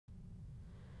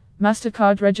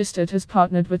Mastercard registered has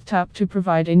partnered with Tap to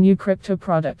provide a new crypto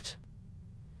product.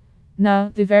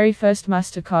 Now, the very first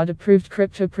Mastercard approved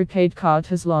crypto prepaid card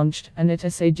has launched, and it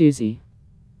is a doozy.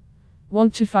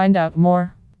 Want to find out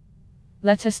more?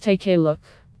 Let us take a look.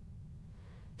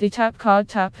 The Tap card.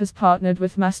 Tap has partnered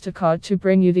with Mastercard to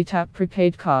bring you the Tap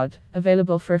prepaid card,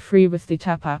 available for free with the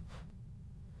Tap app.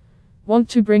 Want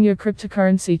to bring your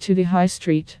cryptocurrency to the high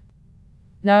street?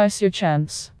 Now is your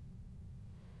chance.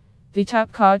 The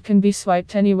Tap card can be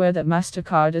swiped anywhere that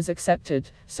Mastercard is accepted,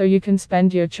 so you can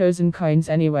spend your chosen coins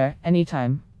anywhere,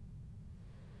 anytime.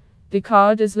 The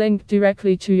card is linked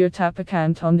directly to your Tap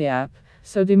account on the app,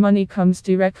 so the money comes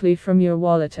directly from your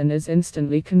wallet and is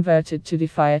instantly converted to the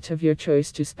fiat of your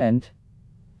choice to spend.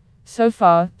 So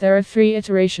far, there are 3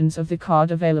 iterations of the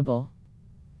card available.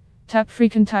 Tap free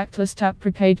contactless Tap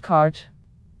prepaid card.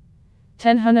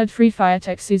 1,000 free fiat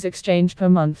XCs exchange per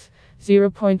month,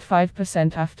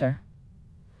 0.5% after.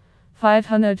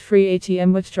 500 free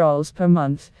ATM withdrawals per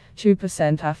month,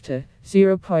 2% after.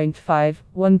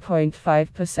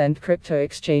 1.5% crypto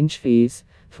exchange fees,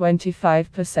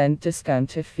 25%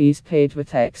 discount if fees paid with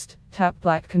text. Tap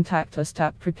Black contactless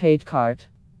Tap prepaid card.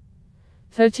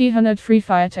 1,300 free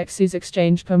fiat XCs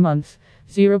exchange per month,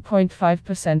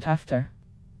 0.5% after.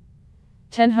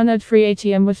 1,000 free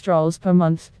ATM withdrawals per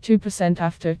month, 2%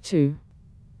 after. 2.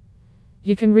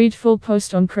 You can read full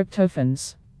post on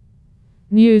CryptoFans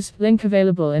News, link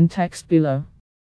available in text below.